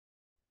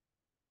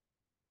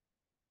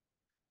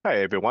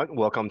Hi everyone,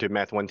 welcome to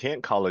Math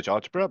 110 College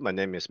Algebra. My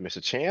name is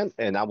Mr. Chan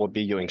and I will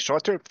be your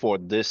instructor for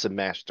this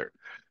semester.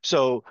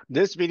 So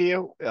this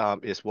video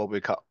is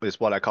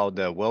what I call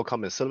the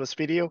welcome and syllabus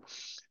video.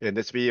 And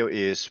this video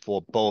is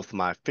for both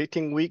my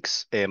 15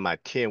 weeks and my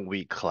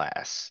 10-week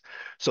class.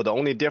 So the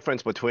only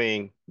difference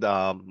between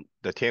the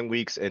 10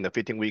 weeks and the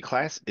 15-week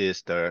class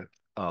is the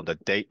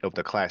date of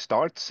the class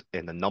starts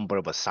and the number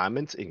of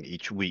assignments in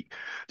each week.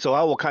 So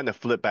I will kind of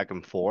flip back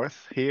and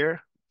forth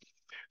here.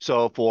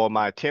 So for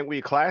my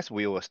 10-week class,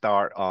 we will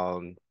start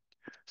on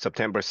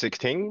September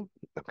 16th.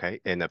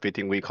 Okay. And the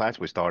 15-week class,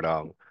 we start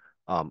on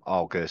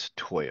August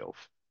 12th.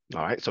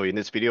 All right. So in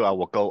this video, I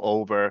will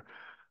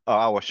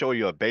show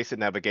you a basic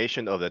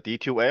navigation of the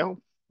D2L,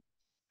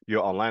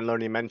 your online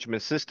learning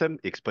management system,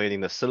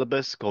 explaining the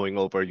syllabus, going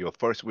over your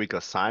first week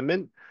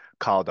assignment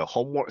called the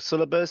homework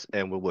syllabus,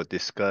 and we will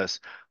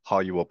discuss how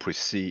you will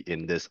proceed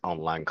in this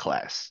online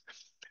class.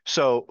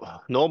 So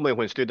normally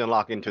when students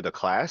log into the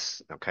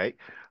class, okay,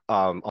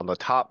 on the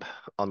top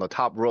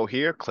row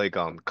here, click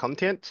on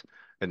content,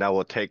 and that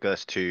will take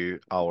us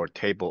to our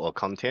table of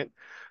content.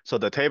 So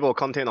the table of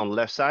content on the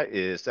left side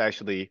is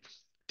actually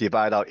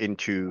divided out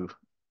into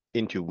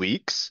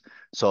weeks.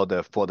 So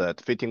for the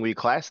 15-week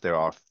class, there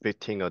are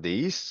 15 of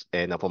these,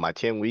 and for my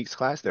 10 weeks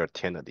class, there are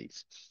 10 of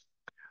these.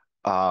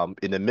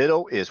 In the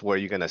middle is where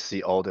you're gonna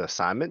see all the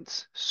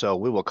assignments. So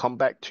we will come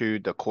back to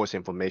the course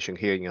information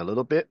here in a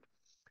little bit.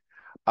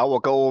 I will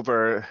go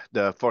over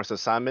the first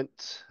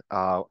assignment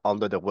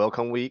under the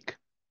welcome week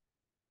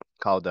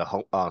called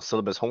the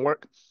syllabus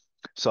homework.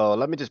 So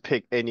let me just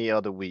pick any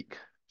other week.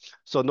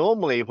 So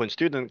normally when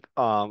student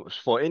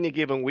for any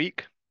given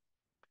week,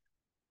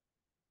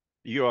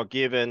 you are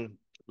given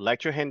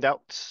lecture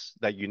handouts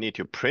that you need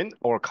to print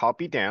or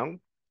copy down.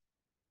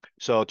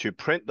 So to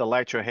print the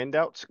lecture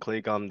handouts,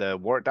 click on the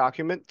Word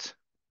document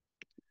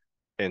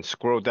and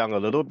scroll down a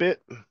little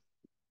bit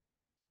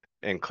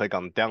and click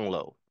on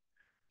download.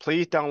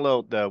 Please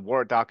download the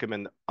Word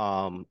document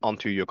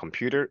onto your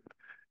computer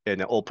and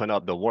then open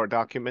up the Word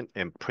document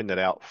and um, print it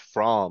out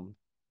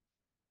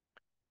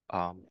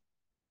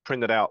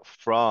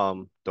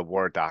from the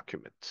Word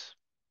document.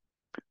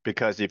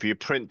 Because if you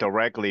click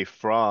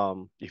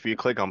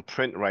on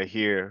print right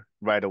here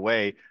right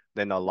away,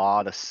 then a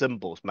lot of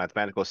symbols,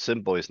 mathematical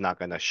symbol is not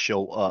going to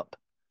show up,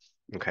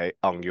 okay,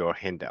 on your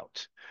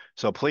handout.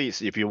 So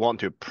please, if you want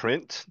to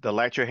print the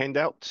lecture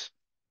handouts,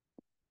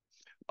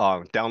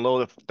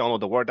 download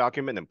the Word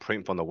document and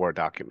print from the Word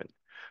document.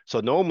 So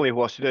normally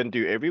what students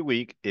do every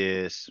week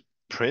is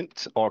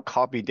print or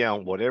copy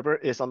down whatever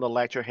is on the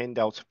lecture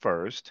handouts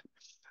first,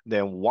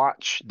 then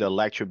watch the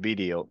lecture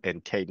video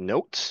and take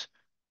notes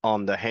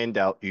on the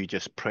handout you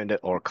just printed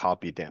or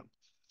copied down.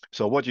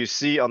 So what you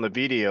see on the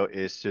video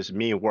is just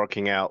me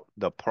working out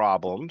the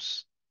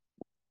problems.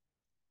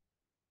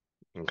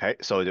 Okay,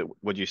 so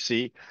what you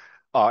see,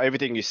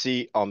 everything you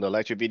see on the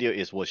lecture video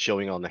is what's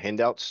showing on the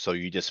handouts. So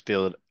you just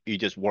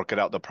work it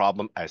out the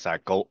problem as I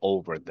go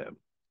over them.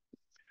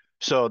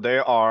 So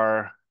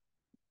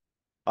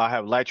I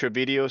have lecture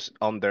videos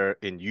on there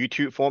in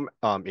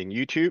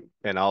YouTube,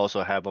 and I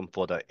also have them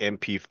for the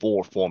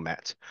MP4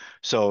 format.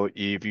 So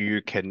if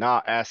you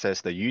cannot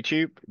access the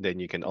YouTube, then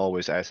you can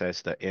always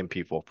access the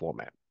MP4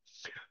 format.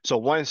 So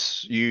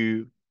once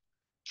you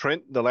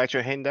print the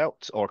lecture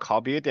handouts or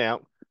copy it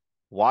down,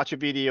 watch a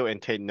video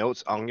and take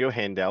notes on your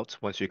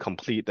handouts. Once you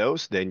complete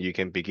those, then you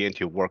can begin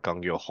to work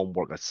on your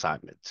homework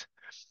assignments.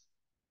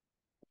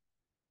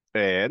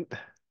 And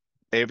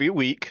every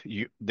week,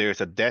 there's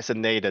a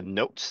designated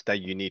notes that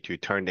you need to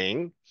turn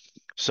in.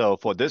 So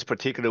for this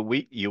particular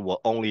week, you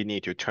will only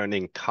need to turn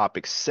in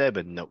topic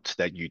 7 notes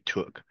that you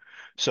took.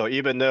 So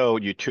even though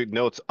you took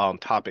notes on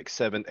topic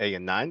 7, 8,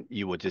 and 9,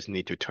 you will just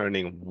need to turn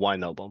in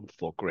one of them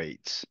for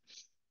grades.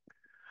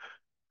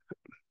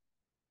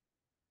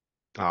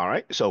 All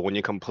right, so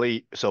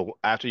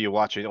after you're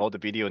watching all the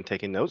video and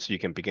taking notes, you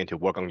can begin to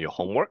work on your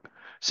homework.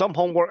 Some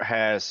homework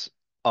has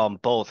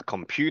both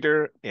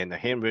computer and the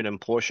handwritten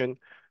portion.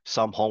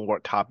 Some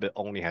homework topic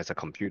only has a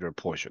computer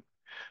portion.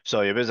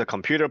 So if it's a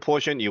computer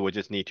portion, you would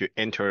just need to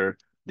enter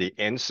the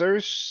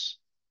answers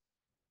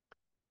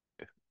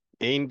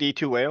in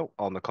D2L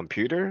on the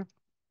computer.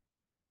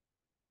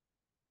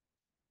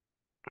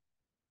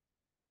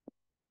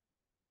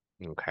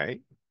 Okay,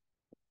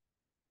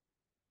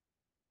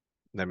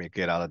 let me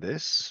get out of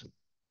this.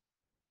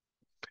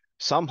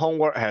 Some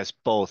homework has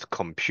both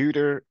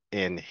computer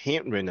and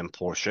handwritten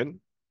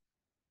portion.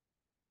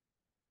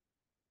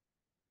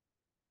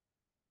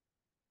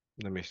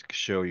 Let me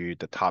show you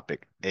the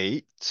topic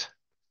 8.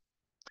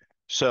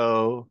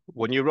 So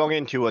when you run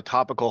into a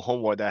topical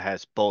homework that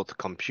has both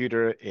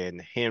computer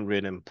and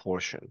handwritten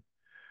portion,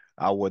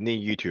 I will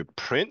need you to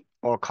print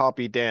or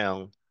copy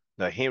down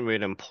the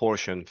handwritten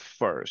portion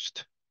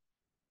first.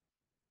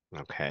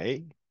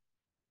 Okay.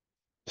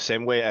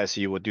 Same way as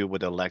you would do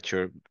with the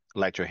lecture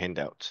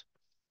handouts.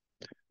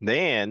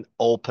 Then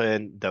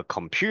open the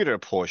computer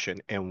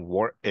portion and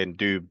work and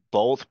do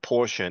both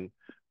portion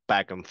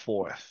back and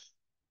forth.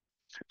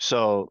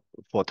 So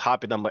for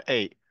topic number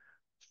 8,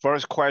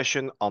 First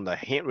question on the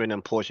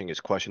handwritten portion is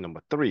question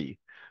number 3.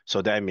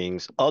 So that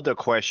means other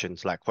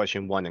questions like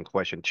question 1 and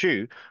question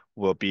 2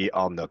 will be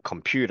on the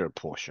computer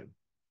portion.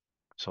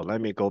 So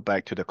let me go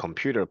back to the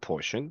computer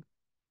portion.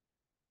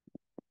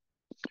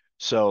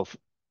 So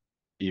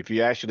if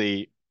you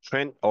actually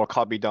print or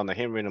copy down the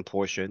handwritten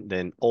portion,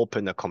 then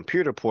open the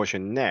computer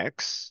portion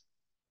next.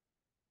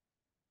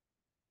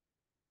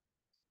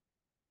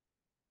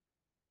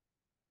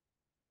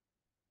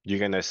 You're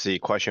gonna see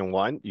question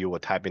 1. You will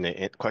type in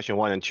the question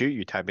 1 and 2.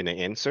 You type in the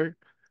answer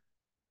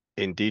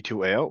in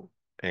D2L.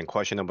 And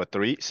question number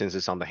 3, since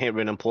it's on the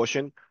handwritten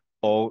portion,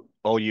 all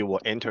you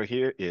will enter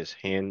here is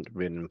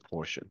handwritten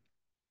portion.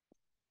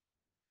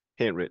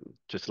 Handwritten,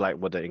 just like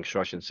what the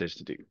instruction says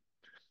to do.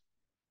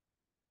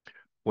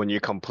 When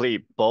you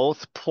complete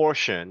both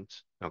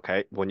portions,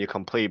 okay, when you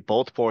complete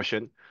both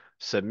portions,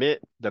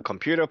 submit the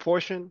computer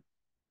portion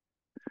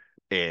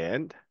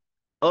and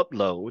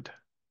upload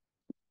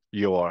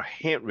your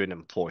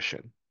handwritten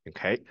portion.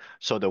 Okay,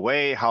 so the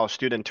way how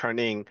students turn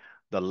in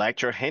the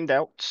lecture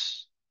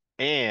handouts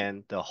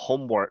and the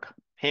homework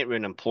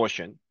handwritten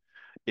portion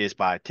is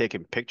by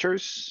taking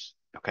pictures,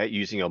 okay,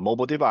 using your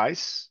mobile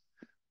device.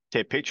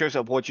 Take pictures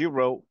of what you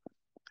wrote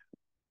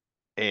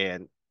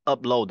and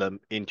upload them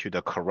into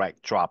the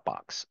correct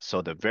Dropbox.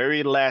 So the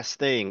very last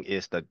thing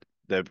is the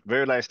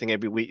very last thing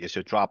every week is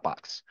your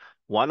Dropbox.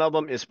 One of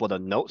them is for the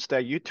notes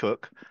that you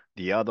took.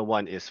 The other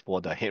one is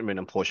for the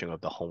handwritten portion of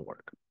the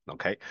homework.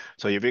 Okay.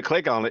 So if you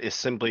click on it, it's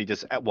simply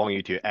just want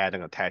you to add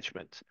an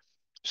attachment.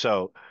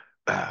 So,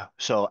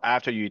 so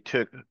after you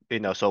took,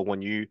 so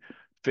when you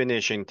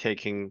finishing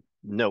taking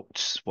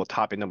notes for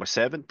topic number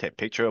 7, take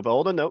picture of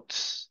all the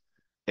notes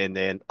and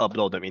then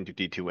upload them into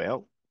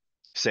D2L.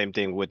 Same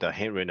thing with the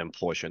handwritten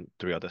portion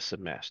throughout the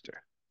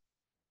semester.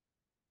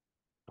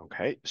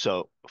 Okay,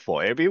 so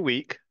for every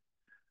week,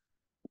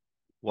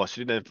 what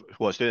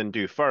student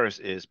do first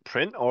is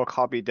print or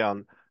copy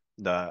down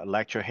the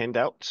lecture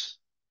handouts,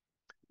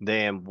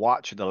 then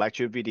watch the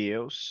lecture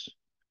videos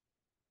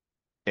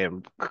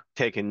and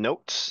taking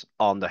notes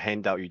on the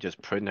handout you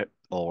just printed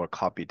or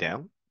copy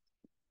down.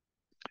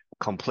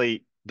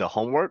 Complete the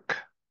homework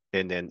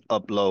and then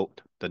upload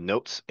the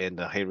notes and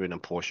the handwritten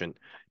portion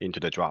into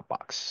the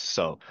Dropbox.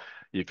 So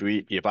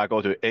if I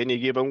go to any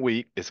given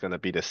week, it's gonna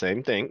be the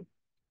same thing.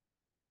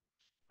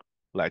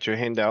 Lecture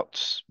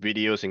handouts,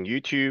 videos in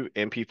YouTube,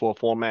 MP4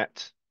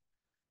 format,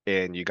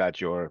 and you got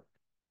your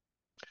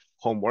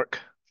homework.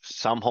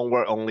 Some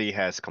homework only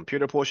has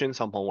computer portion,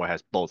 some homework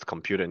has both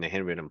computer and the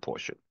handwritten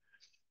portion.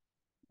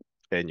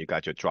 And you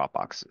got your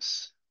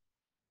Dropboxes.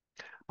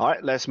 All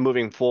right, let's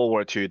moving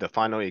forward to the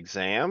final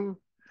exam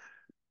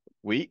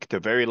week. The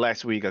very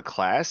last week of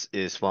class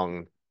is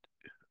from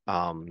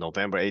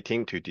November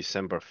 18th to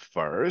December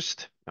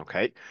 1st.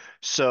 Okay,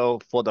 so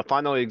for the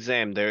final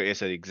exam, there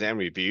is an exam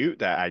review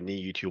that I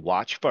need you to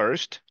watch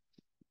first.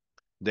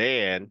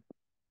 Then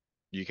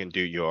you can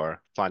do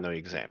your final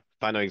exam.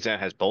 Final exam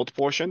has both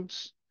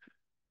portions,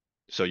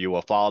 so you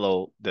will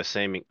follow the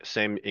same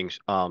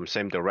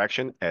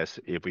direction as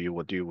if you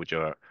would do with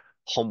your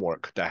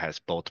homework that has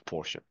both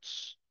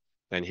portions.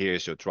 And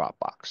here's your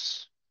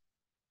Dropbox.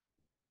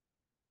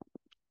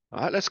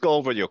 All right, let's go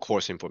over your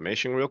course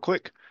information real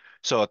quick.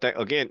 So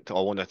again, I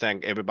want to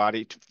thank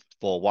everybody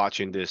for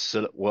watching this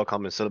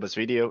welcome and syllabus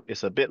video.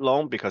 It's a bit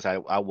long because I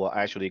will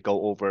actually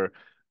go over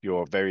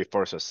your very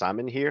first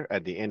assignment here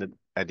at the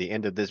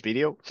end of this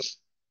video.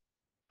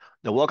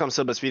 The welcome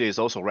syllabus video is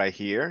also right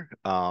here.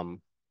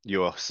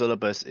 Your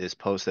syllabus is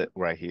posted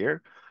right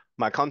here.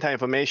 My contact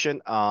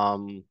information,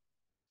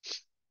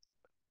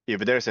 if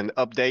there's an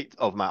update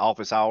of my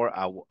office hour,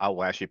 I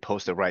will actually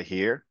post it right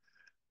here.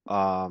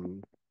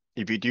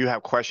 If you do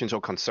have questions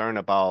or concern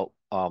about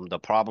the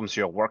problems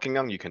you're working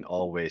on, you can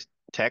always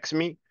text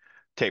me,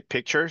 take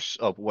pictures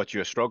of what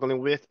you're struggling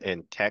with,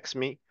 and text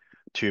me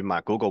to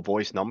my Google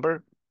Voice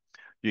number.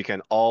 You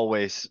can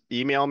always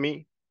email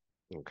me,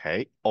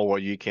 okay? Or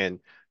you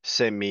can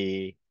send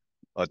me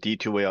a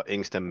D2L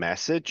instant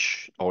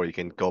message, or you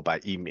can go by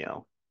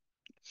email.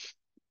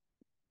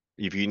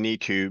 If you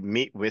need to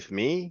meet with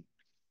me,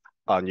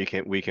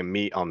 we can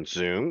meet on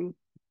Zoom,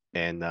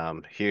 and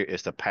here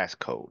is the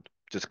passcode.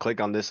 Just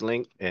click on this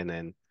link and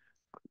then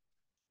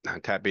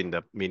type in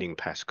the meeting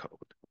passcode.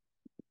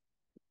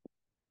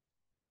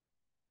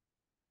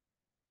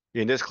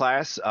 In this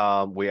class,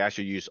 we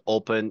actually use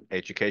Open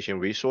Education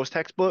Resource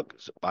textbook.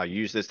 So I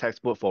use this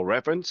textbook for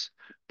reference,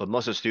 but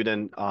most of the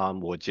students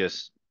will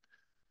just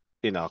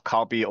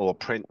copy or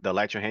print the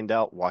lecture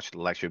handout, watch the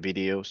lecture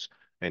videos,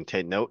 and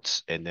take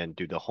notes, and then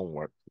do the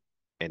homework,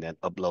 and then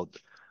upload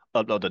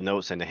the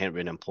notes and the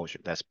handwritten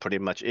portion. That's pretty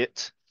much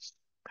it.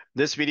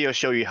 This video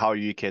show you how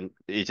it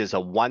is a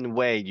one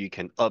way you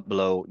can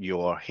upload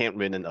your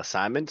handwritten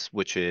assignments,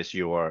 which is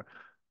your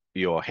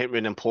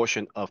handwritten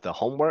portion of the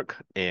homework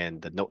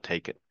and the note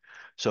taken.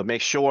 So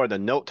make sure the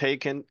note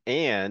taken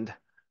and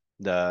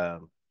the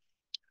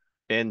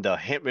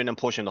handwritten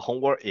portion of the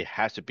homework, it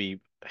has to be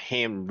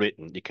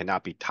handwritten. It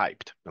cannot be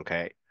typed.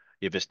 Okay.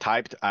 If it's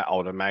typed, I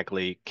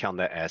automatically count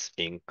that as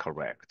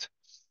incorrect.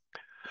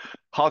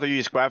 How to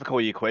use graphical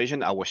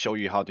equation. I will show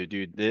you how to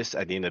do this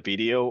at the end of the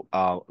video.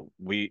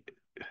 We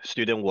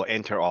student will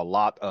enter a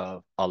lot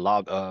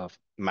of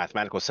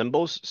mathematical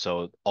symbols.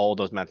 So all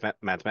those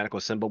mathematical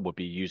symbols will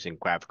be using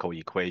graphical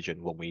equation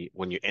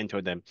when you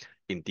enter them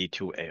in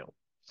D2L.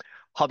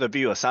 How to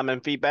view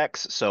assignment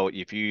feedbacks. So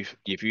if you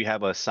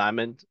have an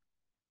assignment,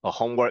 a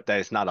homework that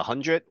is not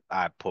 100,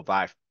 I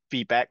provide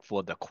feedback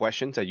for the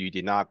questions that you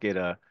did not get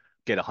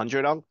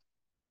 100 on.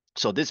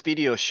 So this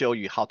video show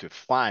you how to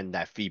find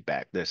that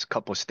feedback. There's a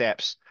couple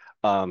steps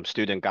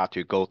student got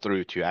to go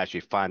through to actually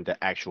find the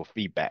actual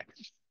feedback.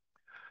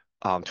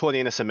 Toward the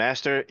end of the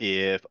semester,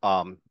 if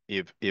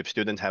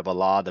students have a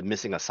lot of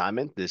missing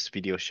assignment, this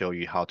video show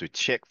you how to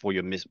check for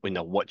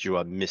what you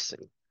are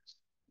missing.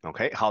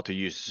 Okay, how to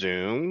use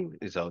Zoom.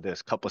 So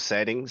there's a couple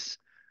settings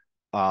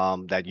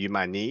that you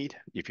might need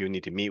if you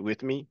need to meet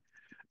with me.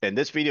 And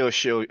this video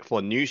show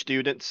for new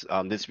students,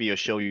 this video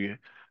show you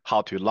how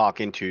to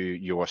log into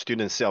your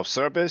student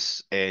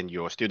self-service and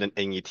your student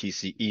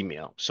NETC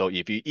email. So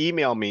if you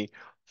email me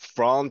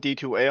from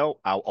D2L,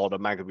 I'll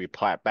automatically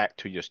reply back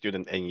to your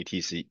student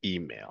NETC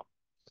email.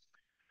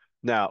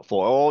 Now,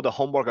 for all the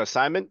homework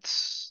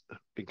assignments,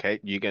 okay,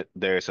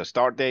 there's a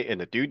start date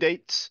and a due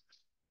dates.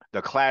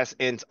 The class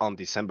ends on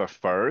December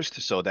 1st,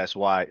 so that's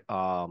why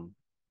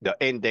the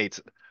end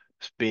dates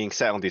being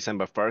set on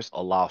December 1st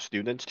allow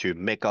students to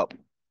make up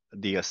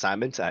the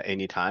assignments at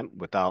any time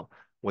without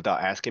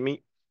asking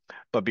me.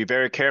 But be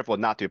very careful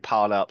not to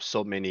pile up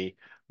so many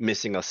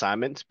missing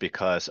assignments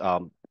because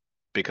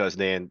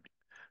then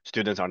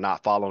students are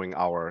not following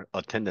our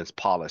attendance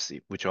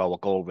policy, which I will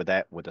go over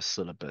that with the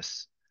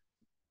syllabus.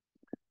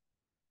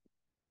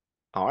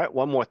 All right,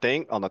 one more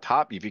thing on the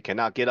top, if you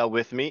cannot get up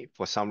with me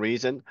for some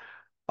reason,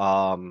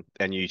 and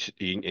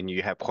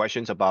you have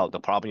questions about the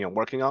problem you're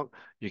working on,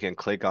 you can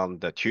click on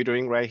the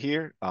tutoring right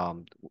here.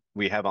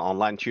 We have an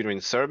online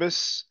tutoring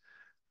service.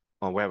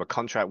 We have a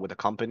contract with a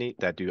company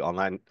that do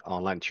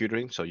online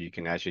tutoring, so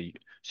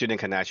student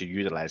can actually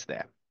utilize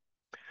that.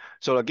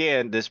 So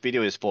again, this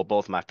video is for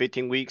both my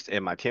 15 weeks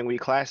and my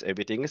 10-week class.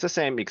 Everything is the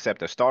same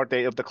except the start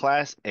date of the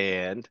class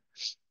and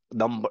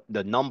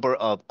the number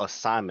of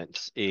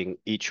assignments in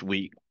each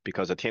week,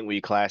 because a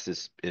 10-week class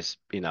is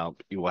you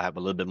will have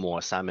a little bit more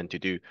assignment to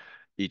do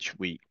each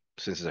week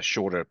since it's a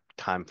shorter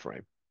time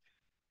frame.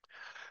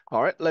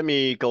 All right, let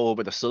me go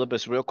over the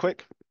syllabus real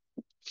quick.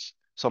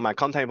 So my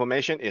contact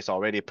information is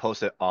already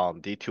posted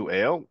on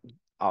D2L.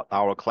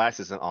 Our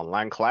class is an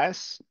online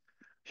class.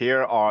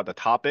 Here are the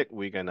topic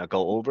we're gonna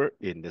go over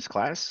in this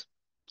class.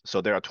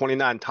 So there are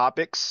 29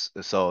 topics.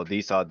 So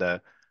these are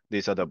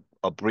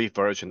a brief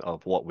version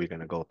of what we're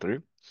gonna go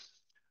through.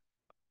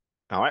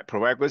 All right,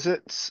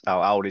 prerequisites. I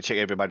already checked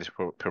everybody's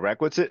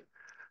prerequisite.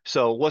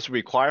 So what's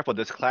required for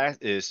this class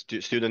is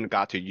student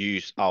got to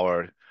use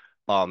our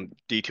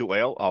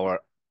D2L,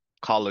 our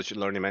college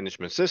learning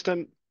management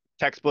system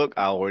textbook.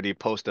 I already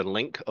posted a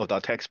link of the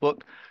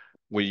textbook.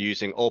 We're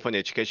using open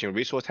education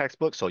resource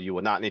textbook, so you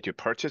will not need to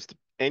purchase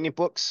any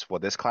books for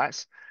this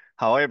class.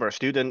 However,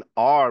 students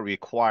are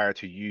required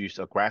to use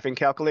a graphing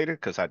calculator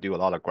because I do a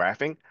lot of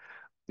graphing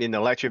in the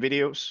lecture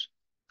videos.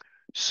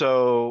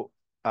 So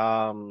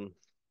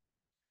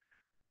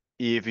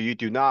if you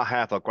do not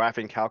have a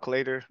graphing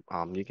calculator,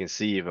 you can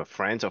see if a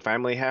friends or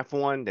family have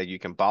one that you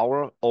can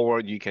borrow, or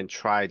you can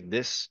try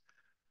this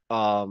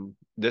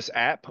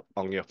app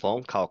on your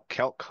phone called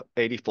Calc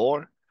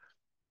 84.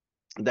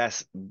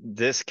 This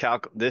is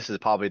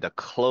probably the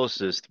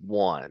closest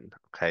one,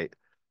 okay,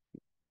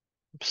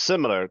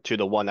 similar to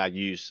the one I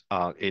use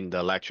in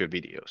the lecture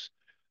videos.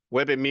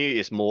 WebMU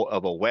is more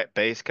of a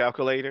web-based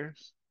calculator,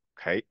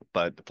 okay,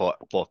 but for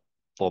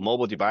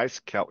mobile device,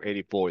 Calc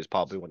 84 is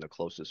probably one of the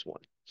closest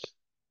one.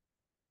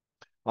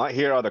 All right,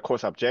 here are the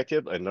course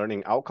objective and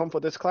learning outcome for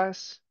this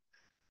class.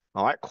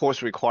 All right,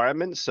 course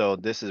requirements. So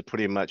this is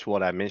pretty much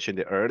what I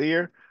mentioned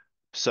earlier.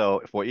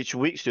 So for each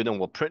week, student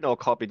will print or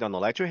copy down the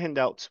lecture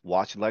handouts,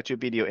 watch the lecture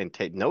video, and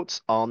take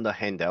notes on the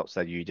handouts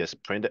that you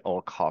just printed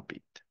or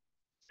copied.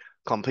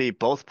 Complete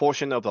both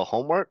portions of the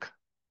homework.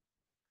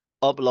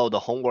 Upload the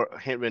homework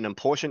handwritten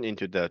portion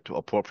into the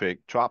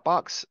appropriate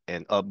Dropbox,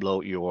 and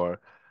upload your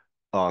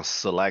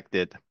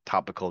selected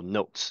topical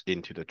notes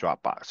into the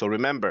Dropbox. So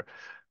remember,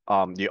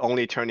 you're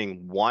only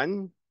turning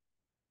one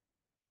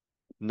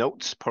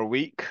notes per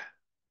week,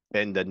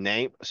 and the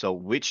name, so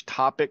which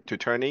topic to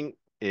turning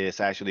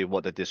is actually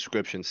what the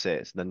description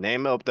says. The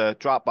name of the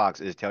Dropbox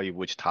is tell you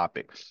which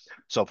topic.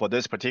 So for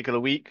this particular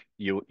week,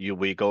 you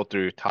will go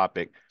through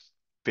topic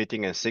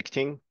 15 and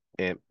 16,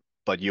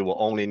 but you will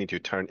only need to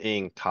turn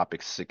in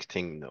topic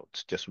 16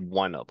 notes, just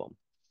one of them.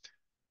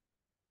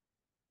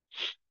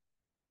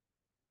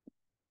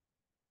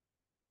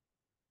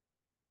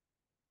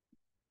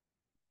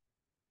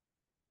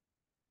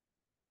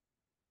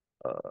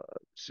 Let's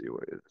see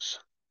where it is.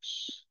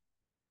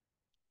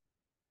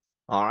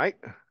 All right.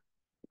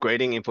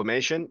 Grading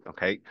information.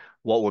 Okay.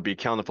 What will be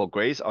counted for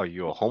grades are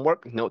your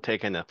homework, note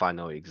taken, and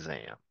final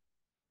exam.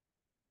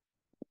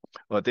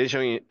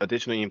 Additional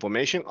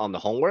information on the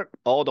homework.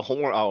 All the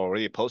homework are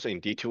already posted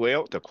in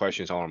D2L. The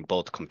questions are on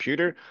both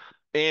computer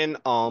And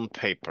on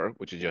paper,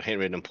 which is your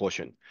handwritten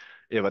portion,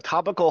 if a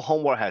topical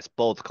homework has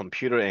both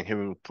computer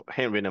and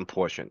handwritten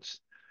portions,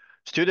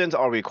 students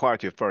are required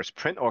to first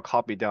print or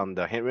copy down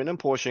the handwritten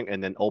portion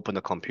and then open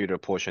the computer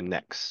portion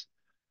next.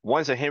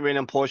 Once the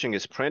handwritten portion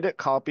is printed,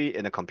 copied,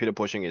 and the computer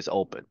portion is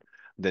open,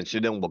 then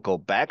student will go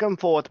back and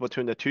forth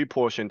between the two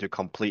portions to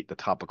complete the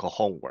topical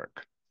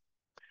homework.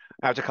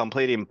 After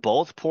completing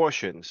both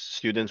portions,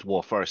 students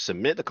will first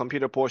submit the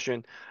computer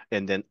portion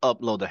and then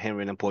upload the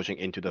handwritten portion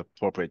into the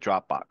appropriate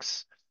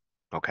Dropbox.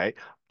 Okay,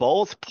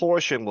 both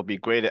portion will be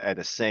graded at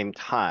the same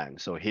time.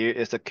 So here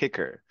is the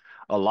kicker.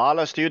 A lot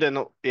of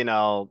student,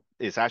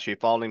 is actually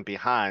falling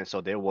behind,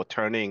 so they will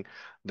turn in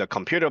the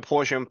computer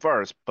portion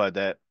first, but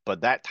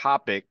that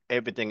topic,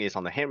 everything is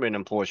on the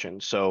handwritten portion.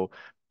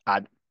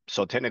 I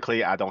so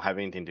technically I don't have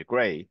anything to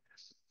grade.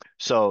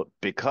 So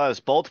because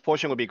both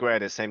portion will be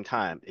graded at the same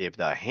time, if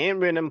the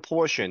handwritten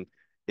portion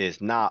is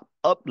not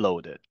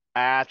uploaded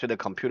after the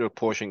computer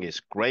portion is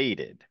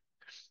graded,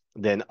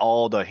 then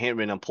all the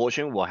handwritten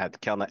portion will have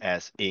counted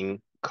as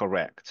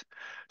incorrect.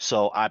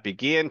 So I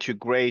begin to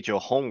grade your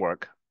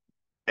homework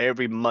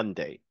every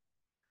Monday.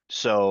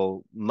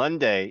 So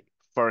Monday,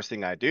 first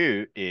thing I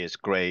do is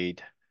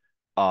grade.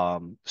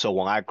 So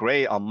when I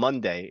grade on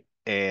Monday,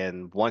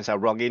 and once I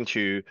log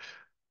into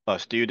a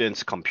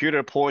student's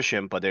computer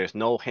portion, but there's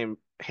no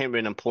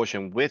handwritten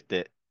portion with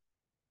it,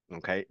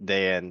 okay,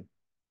 then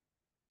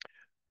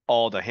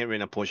all the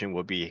handwritten portion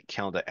will be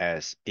counted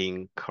as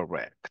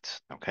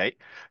incorrect. Okay,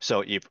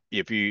 so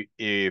if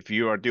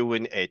you are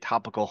doing a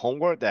topical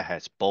homework that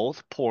has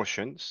both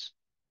portions,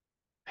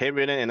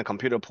 handwritten and the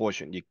computer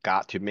portion, you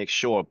got to make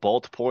sure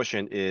both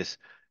portion is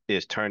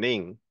turned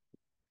in.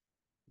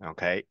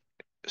 Okay,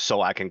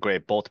 so I can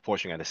grade both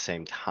portion at the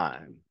same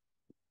time.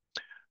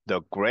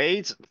 The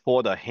grades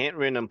for the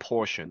handwritten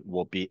portion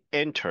will be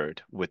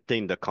entered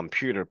within the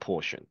computer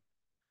portion.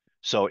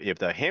 So if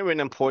the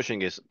handwritten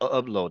portion is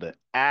uploaded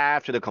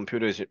after the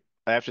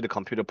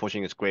computer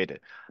portion is graded,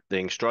 the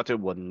instructor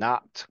will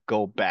not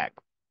go back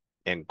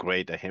and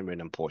grade the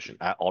handwritten portion.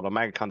 I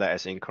automatically count that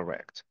as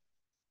incorrect.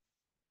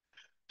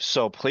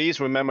 So please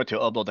remember to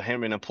upload the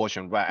handwritten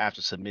portion right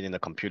after submitting the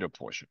computer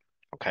portion.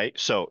 Okay,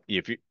 so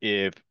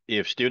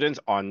if students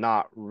are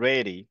not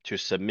ready to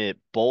submit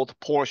both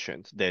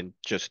portions, then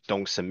just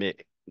don't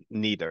submit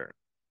neither.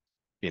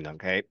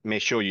 Okay,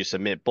 make sure you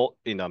submit both.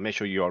 Make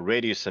sure you are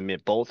ready to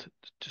submit both.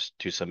 Just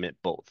to submit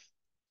both.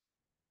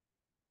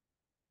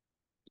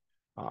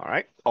 All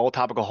right. All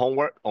topical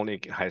homework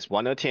only has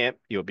one attempt.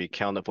 You'll be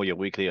counted for your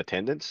weekly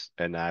attendance,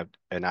 and I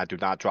do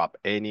not drop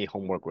any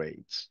homework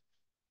grades.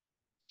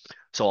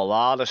 So a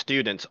lot of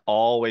students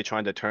always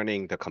trying to turn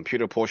in the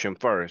computer portion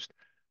first,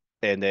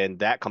 and then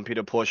that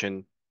computer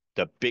portion,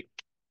 the big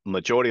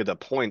majority of the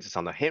points is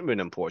on the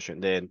handwritten portion.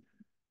 Then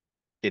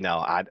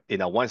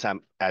once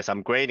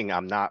I'm grading,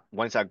 I'm not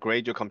once I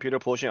grade your computer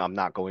portion, I'm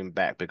not going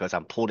back because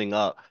I'm pulling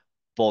up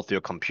both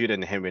your computer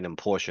and handwritten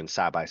portion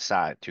side by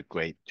side to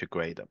grade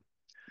them.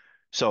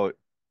 So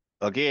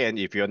again,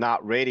 if you're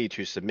not ready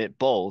to submit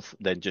both,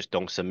 then just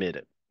don't submit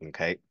it.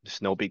 Okay,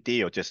 it's no big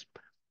deal. Just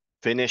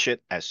finish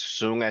it as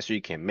soon as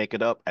you can. Make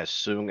it up as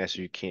soon as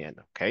you can.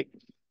 Okay.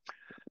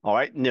 All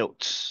right,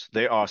 notes.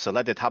 There are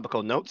selected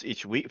topical notes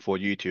each week for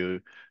you to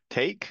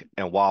take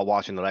and while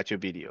watching the lecture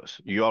videos.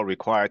 You are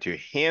required to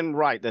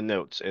handwrite the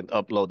notes and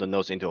upload the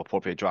notes into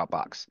appropriate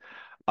Dropbox.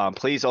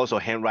 Please also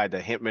handwrite the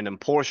handwritten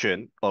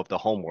portion of the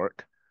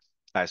homework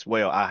as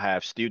well. I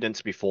have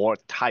students before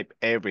type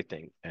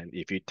everything, and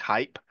if you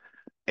type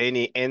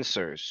any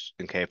answers,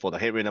 okay, for the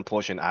handwritten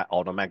portion, I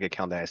automatically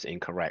count that as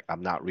incorrect.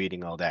 I'm not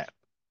reading all that.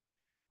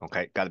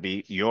 Okay, got to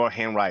be your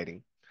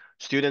handwriting.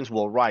 Students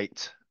will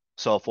write.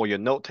 So for your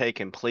note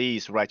taking,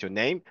 please write your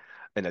name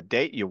and the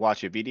date you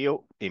watch your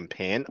video in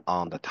pen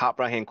on the top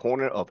right-hand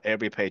corner of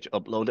every page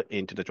uploaded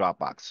into the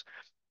Dropbox.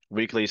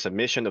 Weekly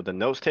submission of the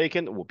notes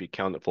taken will be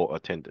counted for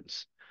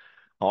attendance.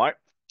 All right,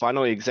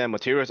 final exam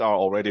materials are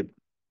already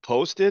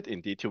posted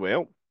in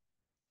D2L.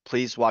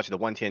 Please watch the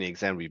 110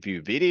 exam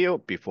review video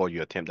before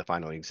you attempt the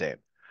final exam.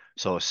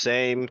 So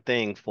same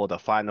thing for the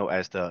final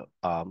as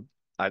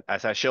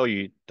I show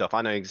you, the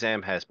final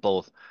exam has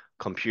both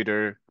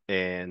computer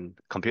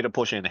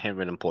portion and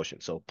handwritten portion.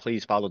 So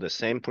please follow the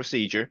same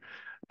procedure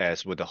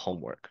as with the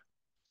homework.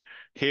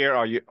 Here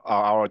are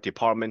our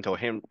department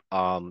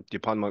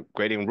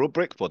grading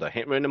rubric for the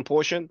handwritten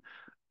portion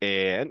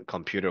and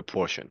computer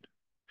portion.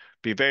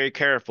 Be very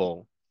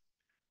careful.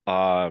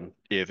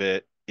 If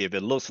it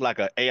looks like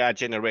an AI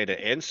generated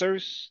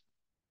answers,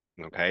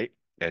 okay,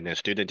 and the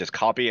student just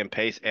copy and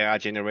paste AI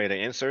generated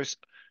answers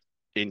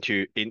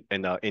into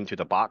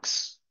the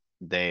box,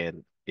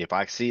 then if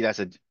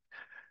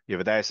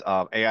that's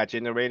AI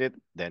generated,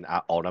 then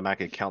I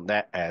automatically count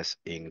that as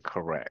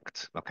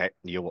incorrect. Okay,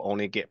 you will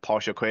only get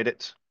partial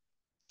credits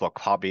for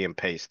copy and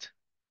paste.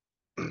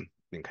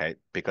 Okay,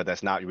 because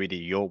that's not really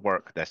your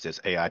work. That's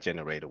just AI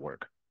generated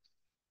work.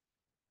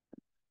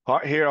 All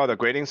right, here are the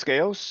grading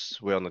scales.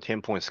 We're on the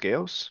 10-point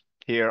scales.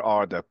 Here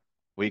are the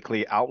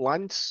weekly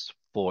outlines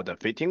for the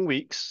 15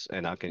 weeks,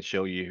 and I can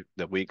show you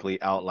the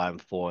weekly outline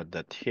for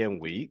the 10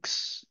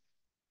 weeks.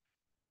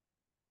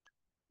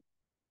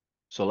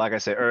 So like I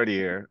said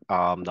earlier,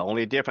 the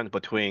only difference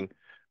between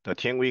the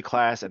 10-week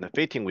class and the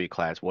 15-week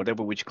class,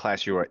 whatever which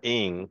class you are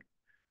in,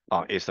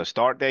 is the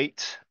start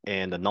date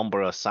and the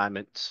number of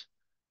assignments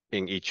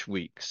in each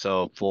week.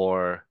 So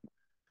for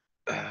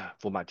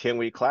my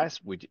 10-week class,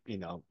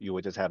 you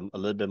would just have a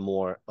little bit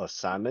more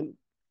assignment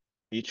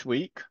each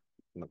week.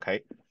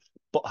 Okay.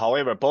 But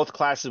however, both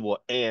classes will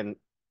end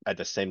at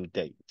the same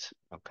date.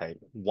 Okay.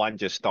 One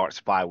just starts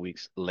 5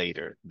 weeks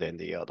later than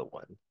the other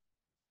one.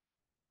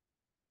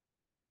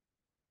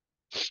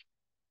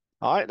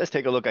 All right, let's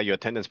take a look at your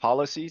attendance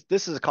policies.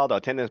 This is called the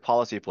attendance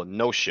policy for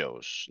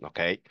no-shows.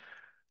 Okay.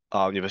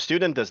 If a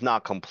student does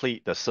not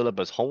complete the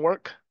syllabus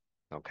homework,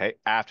 okay,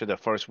 after the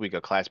first week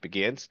of class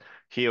begins,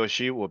 he or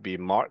she will be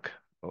marked.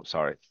 Oh,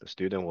 sorry, the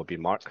student will be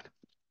marked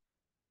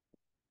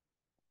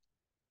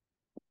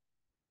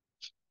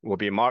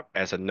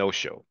as a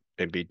no-show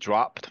and be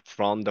dropped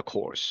from the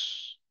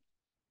course.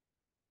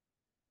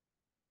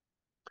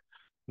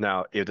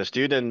 Now, if the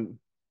student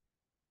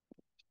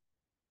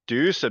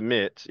does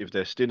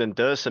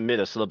submit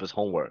a syllabus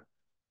homework,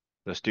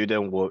 the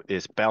student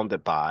is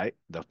bounded by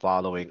the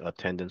following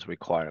attendance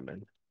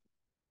requirement.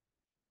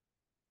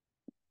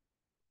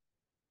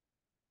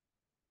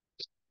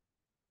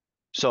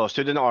 So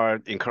students are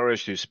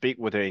encouraged to speak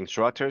with their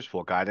instructors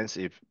for guidance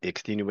if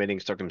extenuating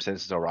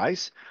circumstances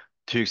arise.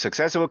 To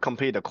successfully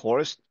complete the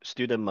course,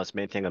 student must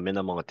maintain a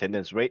minimum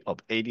attendance rate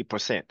of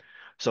 80%.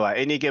 So at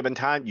any given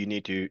time,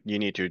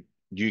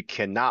 you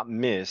cannot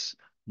miss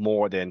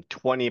more than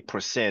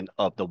 20%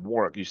 of the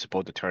work you're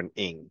supposed to turn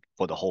in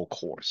for the whole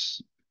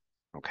course.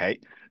 Okay.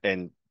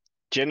 And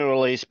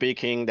generally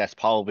speaking, that's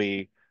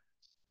probably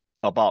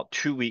about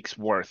 2 weeks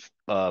worth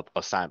of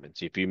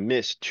assignments. If you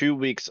miss 2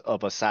 weeks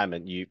of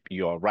assignment,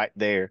 you are right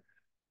there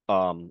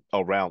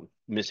around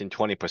missing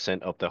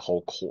 20% of the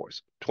whole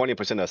course.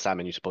 20% of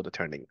assignment you're supposed to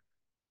turn in.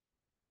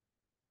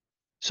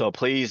 So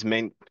please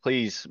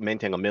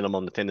maintain a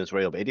minimum attendance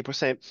rate of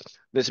 80%.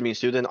 This means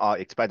students are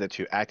expected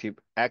to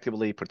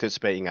actively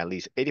participate in at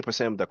least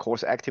 80% of the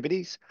course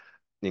activities,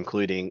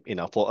 including,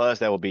 for us,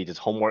 that will be just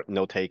homework,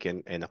 note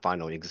taking, and the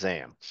final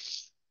exam.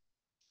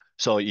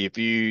 So if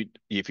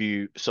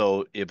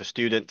a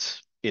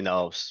student,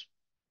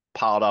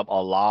 piled up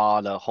a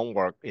lot of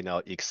homework,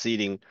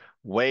 exceeding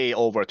way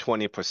over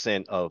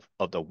 20% of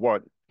the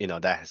work,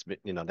 that has been,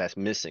 that's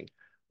missing,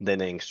 then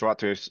the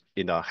instructors,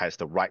 has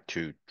the right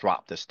to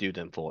drop the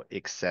student for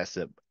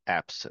excessive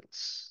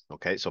absence.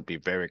 Okay, so be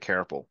very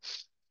careful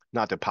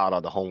not to pile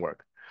up the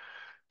homework.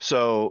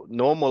 So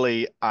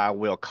normally I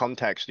will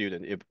contact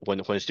student if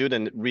when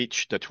student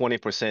reach the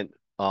 20%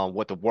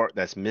 with the work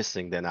that's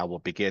missing, then I will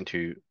begin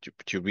to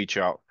reach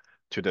out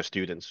to the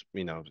students,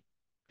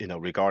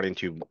 regarding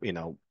to,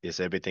 is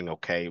everything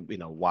okay?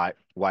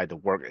 Why the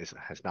work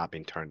has not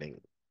been turned in.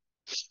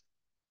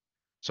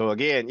 So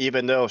again,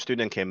 even though a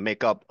student can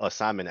make up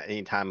assignment at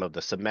any time of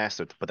the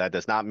semester, but that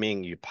does not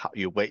mean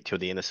you wait till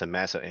the end of the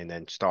semester and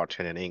then start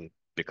turning in,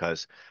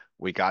 because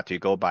we got to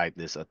go by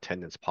this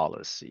attendance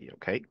policy.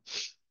 Okay.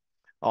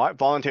 All right,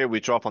 voluntary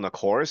withdraw from the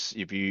course.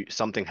 If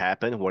something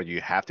happened where you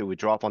have to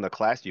withdraw from the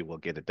class, you will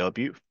get a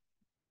W.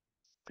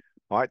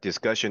 All right,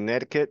 discussion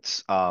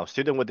etiquettes.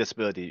 Student with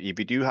disability. If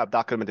you do have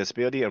document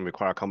disability and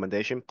require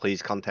accommodation,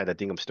 please contact the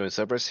Dean of Student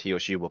Service. He or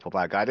she will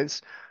provide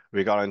guidance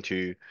regarding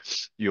to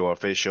your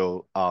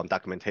official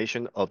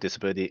documentation of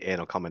disability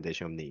and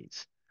accommodation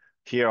needs.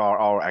 Here are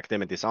our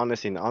academic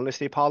dishonesty and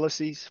honesty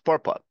policies.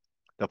 FERPA,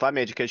 the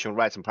Family Education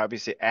Rights and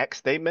Privacy Act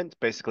statement,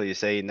 basically is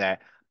saying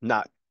that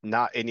not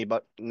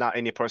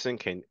any person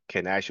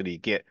can actually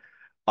get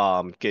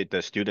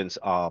the students'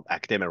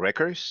 academic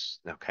records.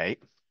 Okay,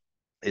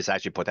 is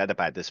actually protected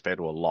by these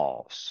federal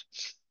laws.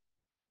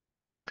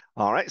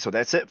 All right, so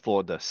that's it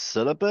for the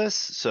syllabus.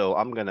 So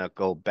I'm gonna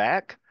go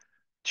back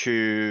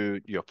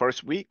to your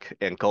first week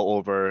and go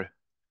over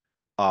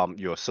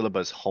your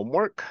syllabus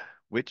homework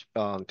which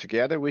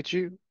together with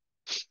you.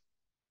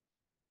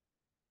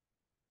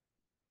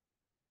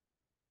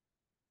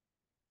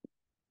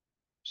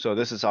 So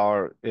this is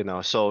our,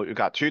 so you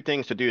got two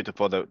things to do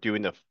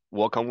during the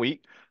welcome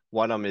week.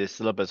 One of them is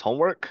syllabus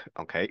homework,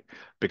 okay?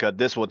 Because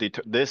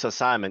this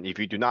assignment, if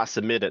you do not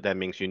submit it, that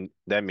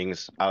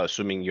means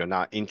assuming you're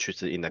not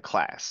interested in the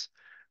class,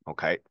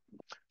 okay?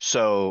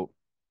 So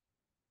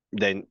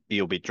then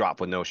you'll be dropped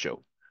for no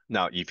show.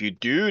 Now, if you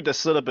do the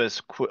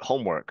syllabus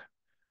homework,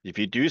 if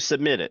you do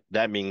submit it,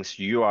 that means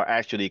you are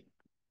actually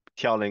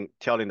telling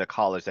the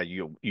college that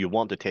you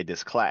want to take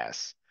this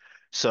class.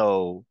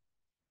 So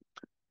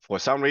for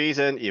some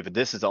reason, if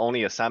this is the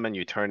only assignment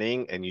you turn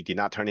in and you did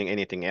not turn in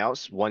anything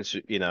else, once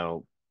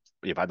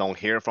if I don't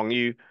hear from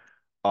you,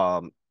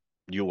 um,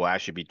 you will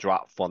actually be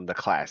dropped from the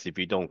class if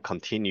you don't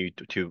continue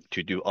to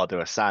do other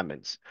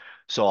assignments.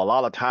 So a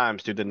lot of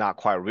times, students not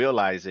quite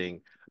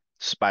realizing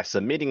by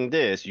submitting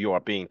this, you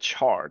are being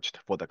charged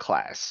for the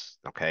class.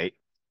 Okay,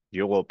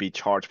 you will be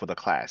charged for the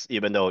class,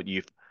 even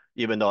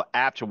though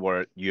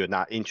afterward you're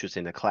not interested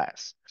in the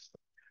class.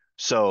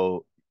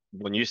 So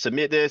when you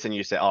submit this and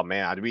you say, "Oh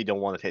man, I really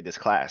don't want to take this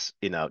class,"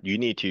 you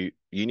need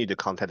to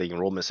contact the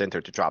enrollment center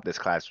to drop this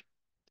class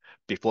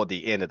before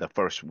the end of the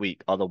first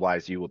week.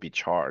 Otherwise, you will be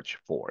charged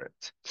for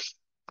it.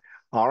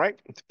 All right.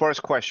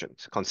 First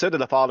questions. Consider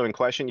the following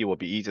question. It will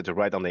be easy to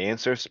write down the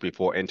answers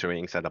before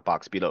entering inside the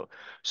box below.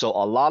 So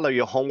a lot of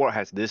your homework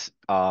has this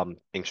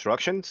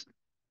instructions.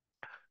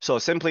 So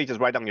simply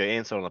just write down your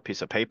answer on a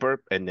piece of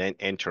paper and then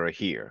enter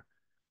here.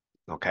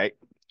 Okay.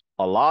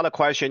 A lot of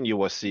question you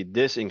will see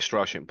this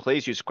instruction.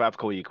 Please use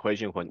graphical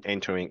equation when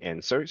entering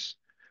answers.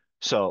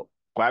 So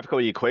graphical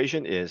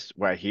equation is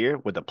right here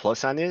where the plus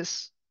sign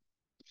is.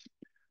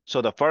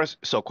 So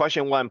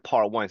question one,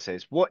 part one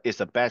says, what is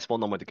the best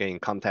phone number to get in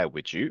contact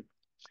with you?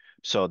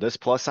 So this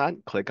plus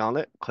sign, click on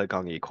it, click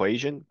on the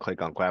equation,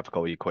 click on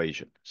graphical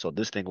equation. So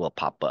this thing will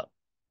pop up.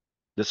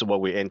 This is where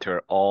we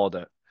enter all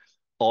the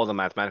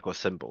mathematical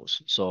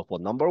symbols. So for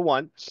number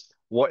one,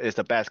 what is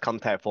the best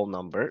contact phone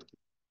number?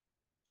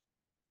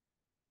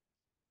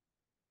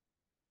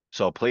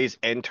 So please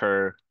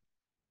enter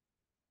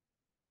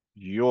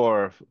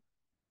your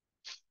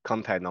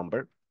contact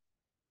number.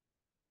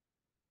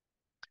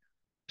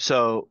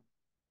 So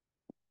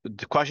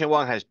the question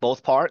one has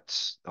both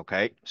parts.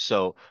 Okay.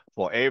 So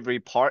for every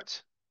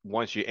part,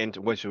 once you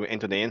enter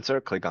the answer,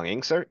 click on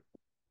insert.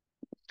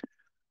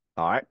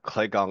 All right,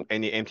 click on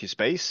any empty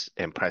space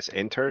and press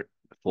enter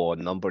for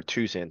number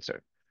two's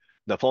answer.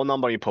 The phone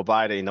number you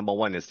provided in number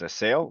one is the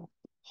cell,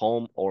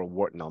 home, or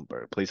work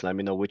number. Please let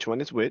me know which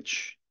one is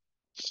which.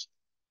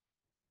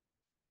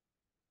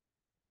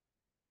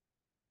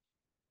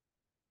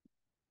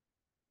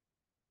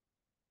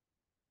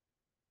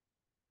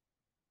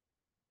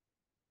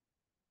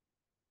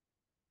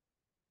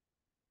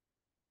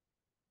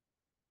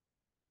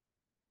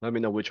 Let me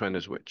know which one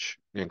is which.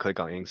 And click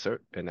on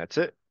insert, and that's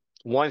it.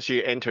 Once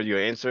you enter your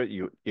answer,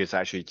 it's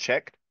actually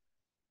checked.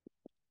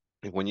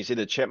 And when you see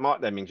the check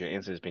mark, that means your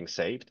answer is being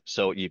saved.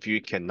 So if you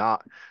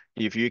cannot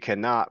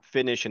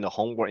finish in the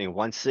homework in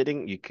one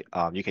sitting, you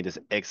can just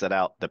exit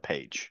out the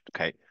page.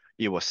 Okay,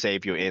 it will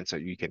save your answer.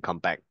 You can come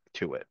back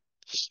to it.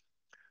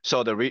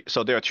 So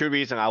there are two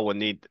reasons I will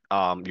need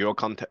your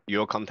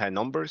contact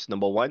numbers.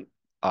 Number one,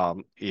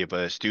 if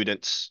a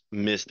student's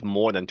missed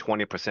more than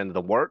 20% of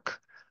the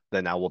work,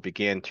 then I will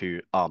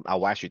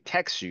actually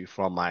text you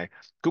from my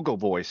Google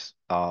Voice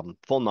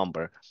phone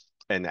number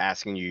and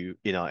asking you,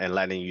 and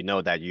letting you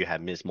know that you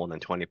have missed more than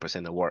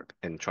 20% of work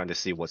and trying to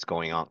see what's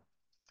going on.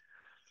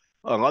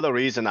 Another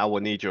reason I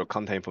will need your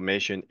contact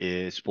information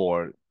is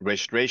for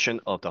registration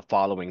of the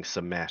following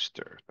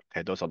semester.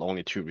 Okay, those are the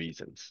only two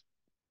reasons.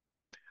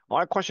 All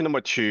right, question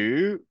number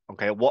two.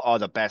 Okay, what are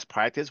the best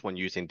practice when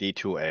using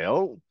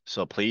D2L?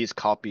 So please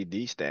copy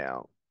these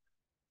down.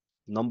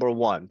 Number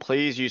one,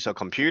 please use a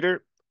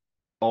computer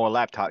or a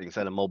laptop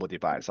instead of mobile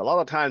device. A lot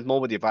of times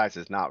mobile device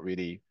is not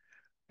really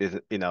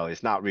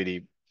it's not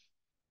really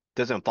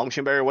doesn't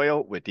function very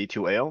well with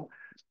D2L,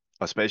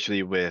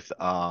 especially with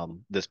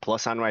this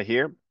plus sign right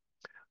here,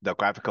 the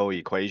graphical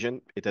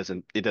equation. It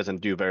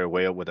doesn't do very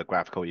well with the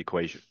graphical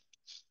equation.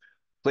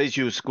 Please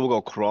use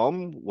Google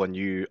Chrome when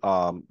you get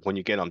on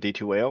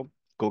D2L.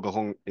 Google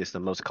Chrome is the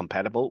most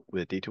compatible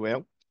with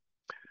D2L.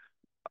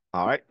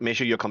 All right, make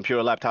sure your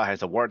computer laptop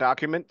has a Word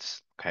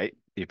document. Okay,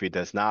 if it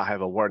does not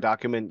have a Word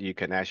document, you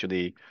can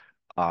actually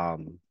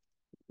um,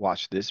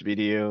 watch this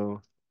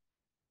video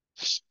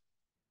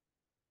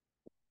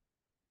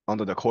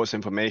under the course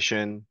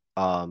information.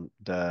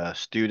 The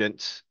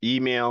student's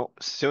email,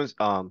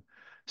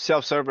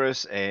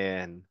 self-service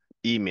and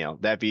email.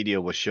 That video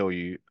will show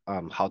you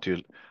how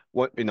to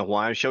when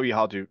I show you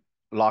how to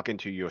log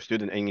into your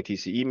student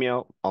NETC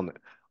email on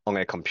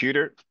a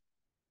computer.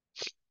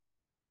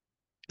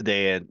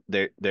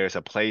 There's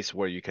a place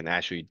where you can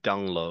actually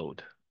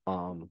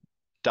um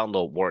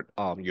download Word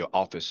your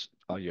Office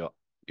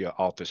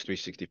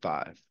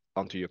 365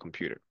 onto your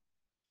computer.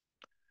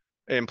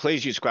 And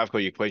please use graphical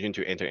equation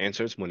to enter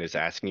answers when it's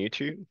asking you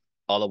to.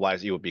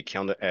 Otherwise, it will be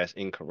counted as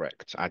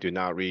incorrect. I do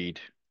not read,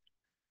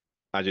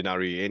 if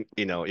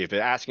it's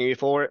asking you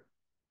for it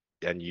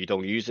and you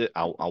don't use it,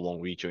 I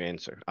won't read your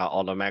answer. I'll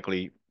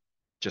automatically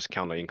just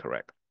count it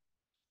incorrect.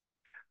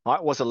 All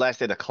right, what's the last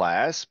day of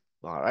class?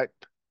 All right,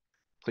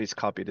 please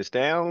copy this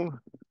down.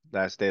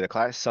 Last day of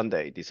class,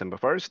 Sunday, December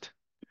 1st,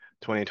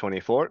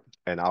 2024.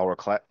 And our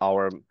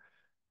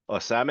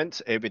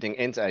assignments, everything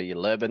ends at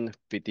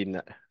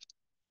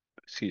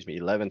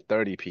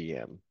 11:30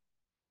 p.m.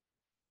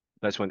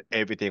 That's when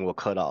everything will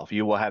cut off.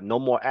 You will have no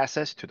more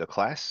access to the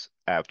class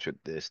after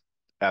this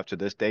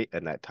date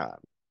and that time.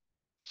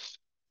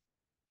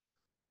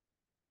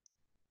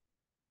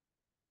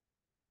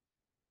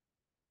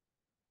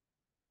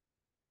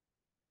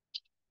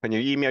 When you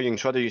email your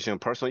instructor using a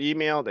personal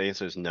email, the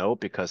answer is no,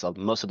 because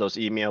most of those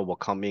emails will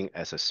come in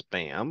as a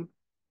spam.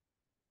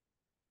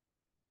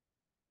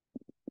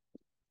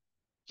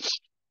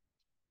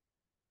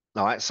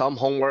 All right, some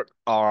homework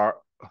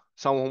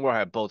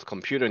have both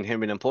computer and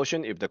handwritten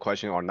portion. If the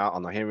questions are not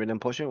on the handwritten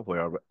portion,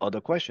 where are other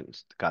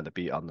questions? Got to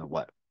be on the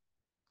what?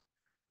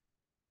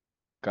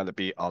 Got to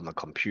be on the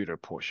computer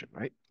portion,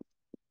 right?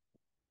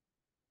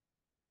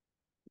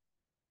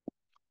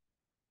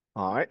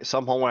 All right.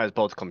 Some homework has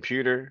both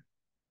computer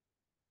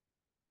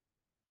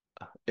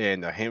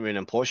and the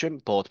handwritten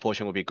portion. Both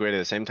portion will be graded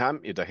at the same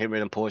time. If the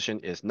handwritten portion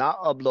is not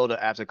uploaded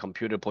after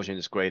computer portion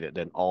is graded,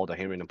 then all the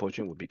handwritten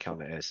portion will be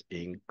counted as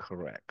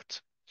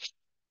incorrect.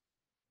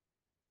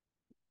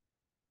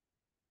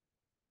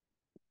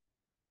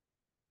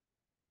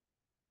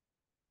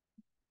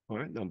 All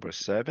right, number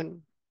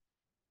 7.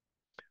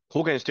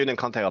 Who can student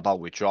contact about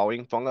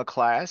withdrawing from a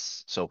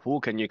class? So who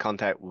can you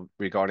contact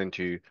regarding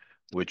to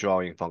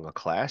withdrawing from a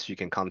class? You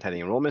can contact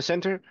the enrollment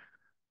center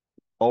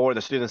or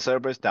the student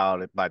service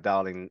by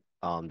dialing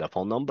the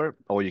phone number,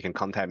 or you can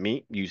contact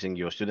me using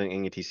your student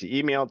NETC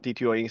email,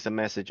 DTO instant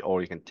message,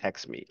 or you can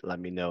text me. Let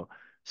me know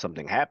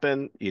something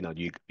happened.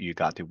 You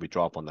got to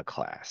withdraw from the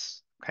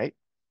class. Okay.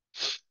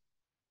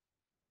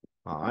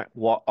 All right.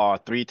 What are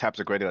 3 types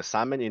of graded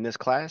assignment in this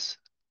class?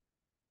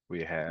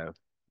 We have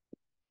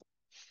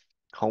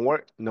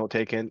homework, note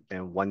taken,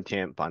 and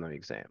 110 final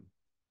exam.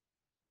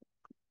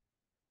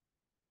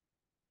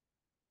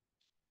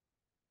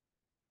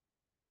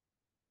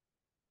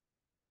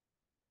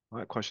 All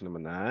right, question number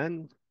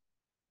 9.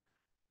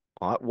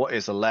 All right, what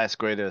is the last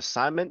graded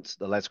assignment?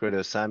 The last graded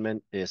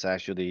assignment is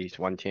actually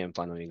 110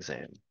 final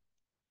exam.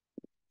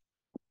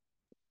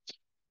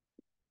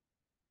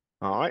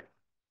 All right.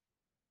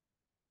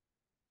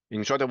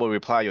 Instructor will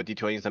reply your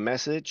detailed instant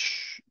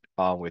message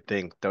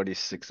within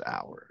 36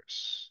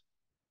 hours.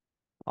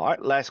 All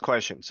right, last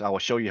question. So I will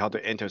show you how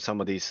to enter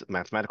some of these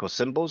mathematical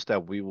symbols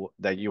that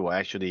you will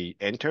actually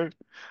enter.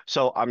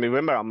 So I mean,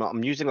 remember,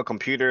 I'm using a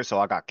computer, so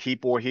I got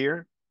keyboard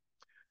here.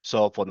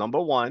 So for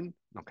number 1,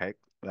 okay,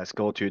 let's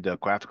go to the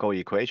graphical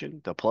equation,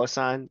 the plus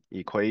sign,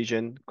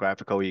 equation,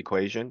 graphical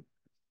equation.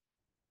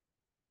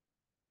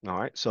 All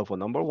right, so for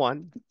number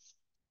 1,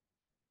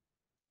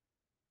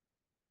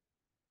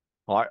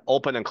 all right,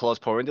 open and close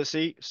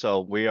parenthesis. So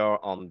we are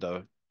on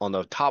the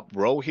top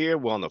row here.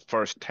 We're on the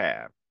first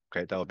tab.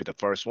 Okay, that would be the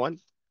first one.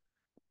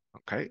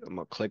 Okay, I'm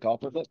gonna click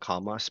off of it,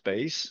 comma,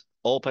 space.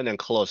 Open and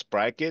close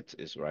bracket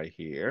is right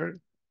here.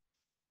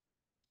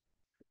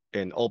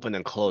 And open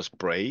and close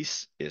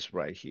brace is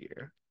right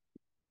here.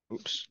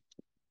 Oops.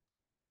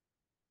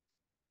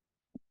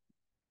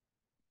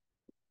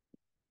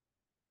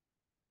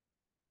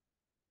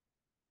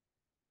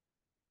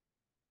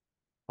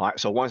 All right,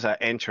 so once I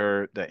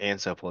enter the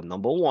answer for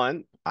number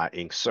 1, I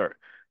insert.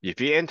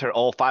 If you enter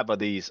all 5 of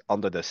these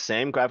under the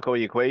same graphical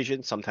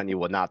equation, sometimes it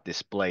will not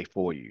display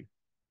for you.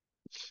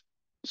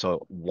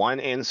 So 1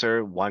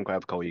 answer, 1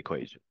 graphical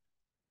equation.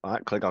 All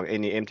right, click on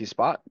any empty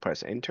spot,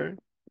 press enter.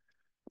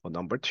 For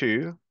number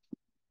 2,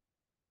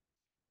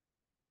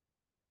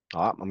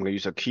 all right, I'm gonna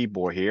use a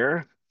keyboard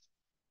here.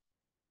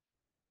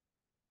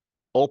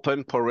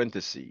 Open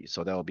parentheses,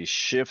 so that will be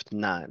shift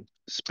 9,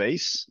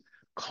 space,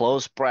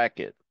 close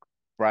bracket.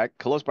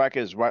 Close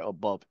bracket is right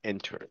above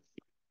enter.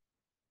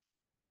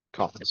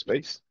 Comma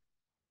space.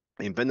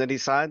 Infinity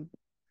sign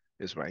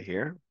is right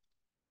here.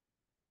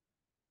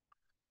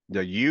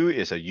 The U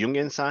is a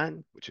union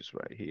sign, which is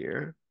right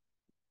here.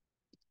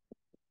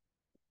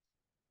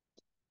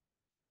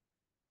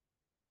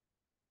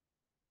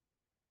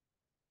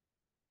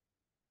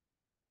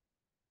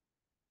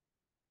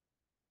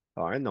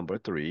 All right, number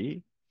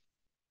 3.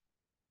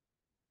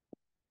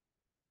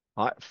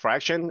 All right,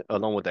 fraction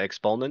along with the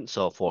exponent.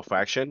 So for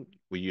fraction,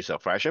 we use a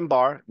fraction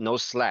bar, no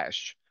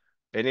slash.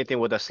 Anything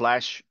with a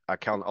slash, I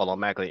count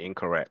automatically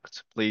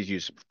incorrect. Please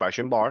use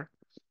fraction bar.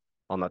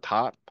 On the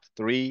top,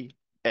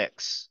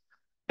 3x.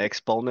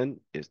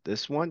 Exponent is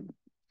this one,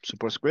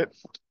 superscript,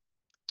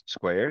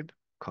 squared,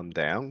 come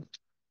down,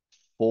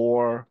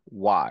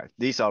 4y.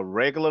 These are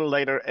regular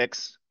letter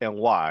X and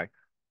Y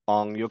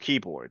on your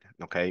keyboard,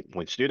 okay?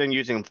 When student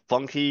using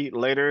funky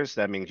letters,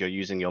 that means you're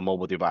using your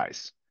mobile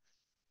device.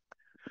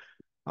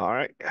 All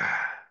right,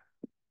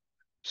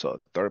 so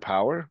third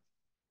power.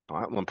 All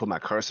right, I'm gonna put my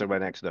cursor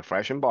right next to the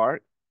fraction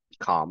bar,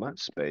 comma,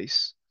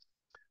 space.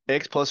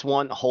 X plus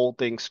 1 whole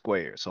thing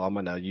squared. So I'm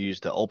gonna use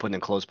the open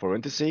and close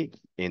parenthesis.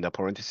 In the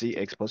parenthesis,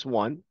 x plus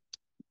 1.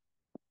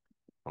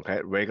 Okay,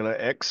 regular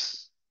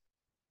x.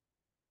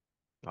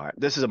 All right,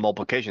 this is a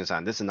multiplication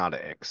sign. This is not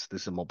an x.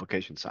 This is a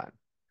multiplication sign.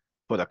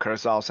 Put a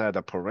cursor outside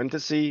the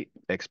parenthesis,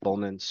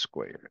 exponent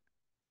squared.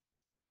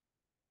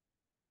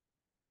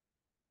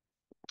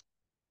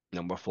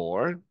 Number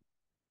 4.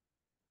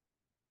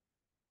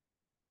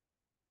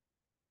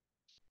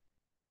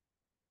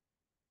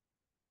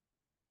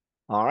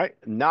 All right,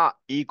 not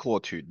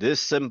equal to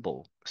this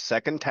symbol.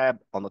 Second tab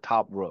on the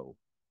top row.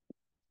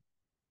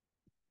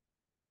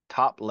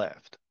 Top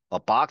left. A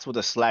box with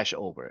a slash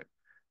over it.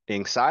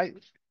 Inside,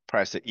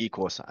 press the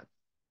equal sign.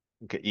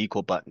 Okay,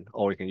 equal button,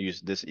 or you can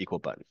use this equal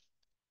button.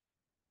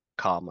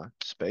 Comma,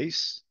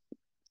 space.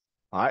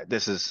 All right,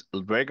 this is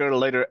regular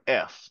letter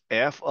F,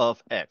 F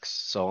of X.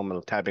 So I'm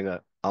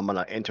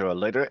gonna enter a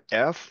letter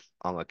F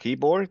on a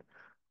keyboard,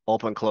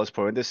 open close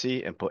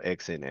parenthesis and put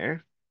X in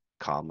there,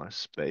 comma,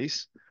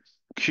 space.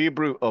 Cube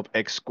root of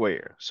X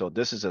squared. So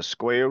this is a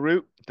square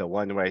root, the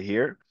one right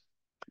here.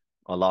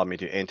 Allow me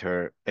to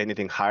enter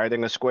anything higher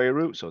than a square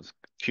root. So it's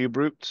cube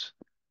root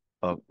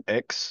of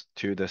x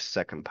to the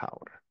second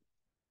power.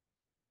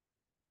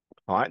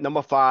 All right,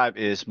 number 5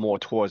 is more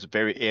towards the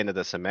very end of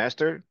the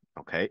semester.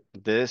 Okay,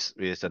 this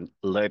is a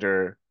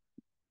letter,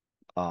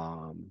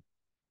 um,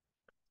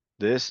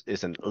 this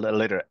is a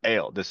letter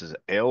L. This is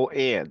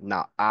LN,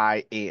 not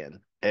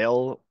IN.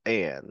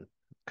 LN.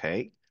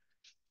 Okay,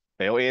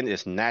 LN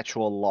is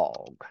natural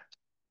log.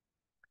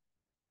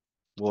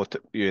 Well,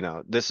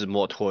 this is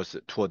more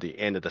toward the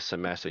end of the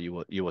semester.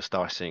 You will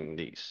start seeing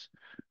these.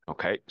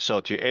 Okay, so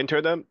to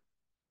enter them,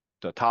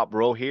 the top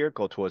row here,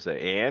 go towards the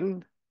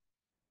end,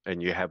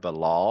 and you have a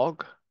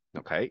log.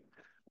 Okay,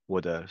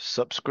 with a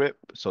subscript.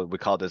 So we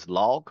call this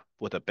log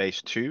with a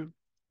base 2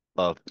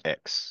 of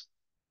x.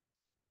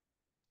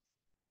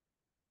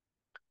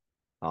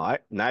 All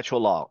right,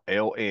 natural log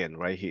ln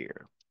right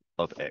here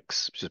of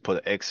x. Just put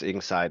an x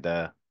inside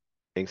the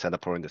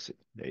parenthesis.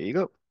 There you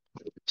go.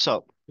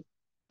 So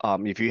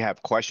if you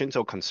have questions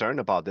or concern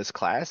about this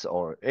class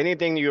or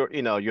anything you're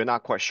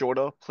not quite sure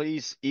of,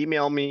 please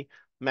email me,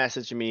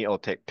 message me, or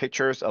take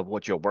pictures of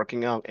what you're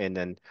working on, and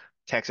then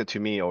text it to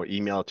me or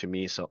email it to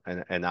me.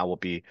 And I will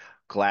be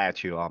glad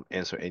to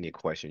answer any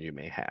question you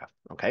may have.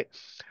 Okay.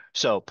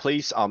 So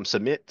please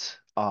submit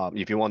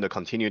if you want to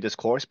continue this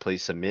course,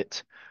 please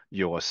submit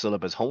your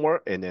syllabus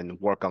homework and then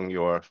work on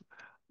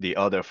the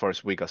other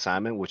first week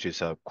assignment, which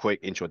is a quick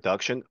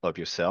introduction of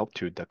yourself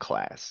to the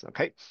class.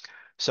 Okay.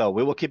 So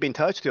we will keep in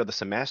touch throughout the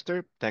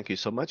semester. Thank you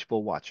so much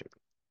for watching.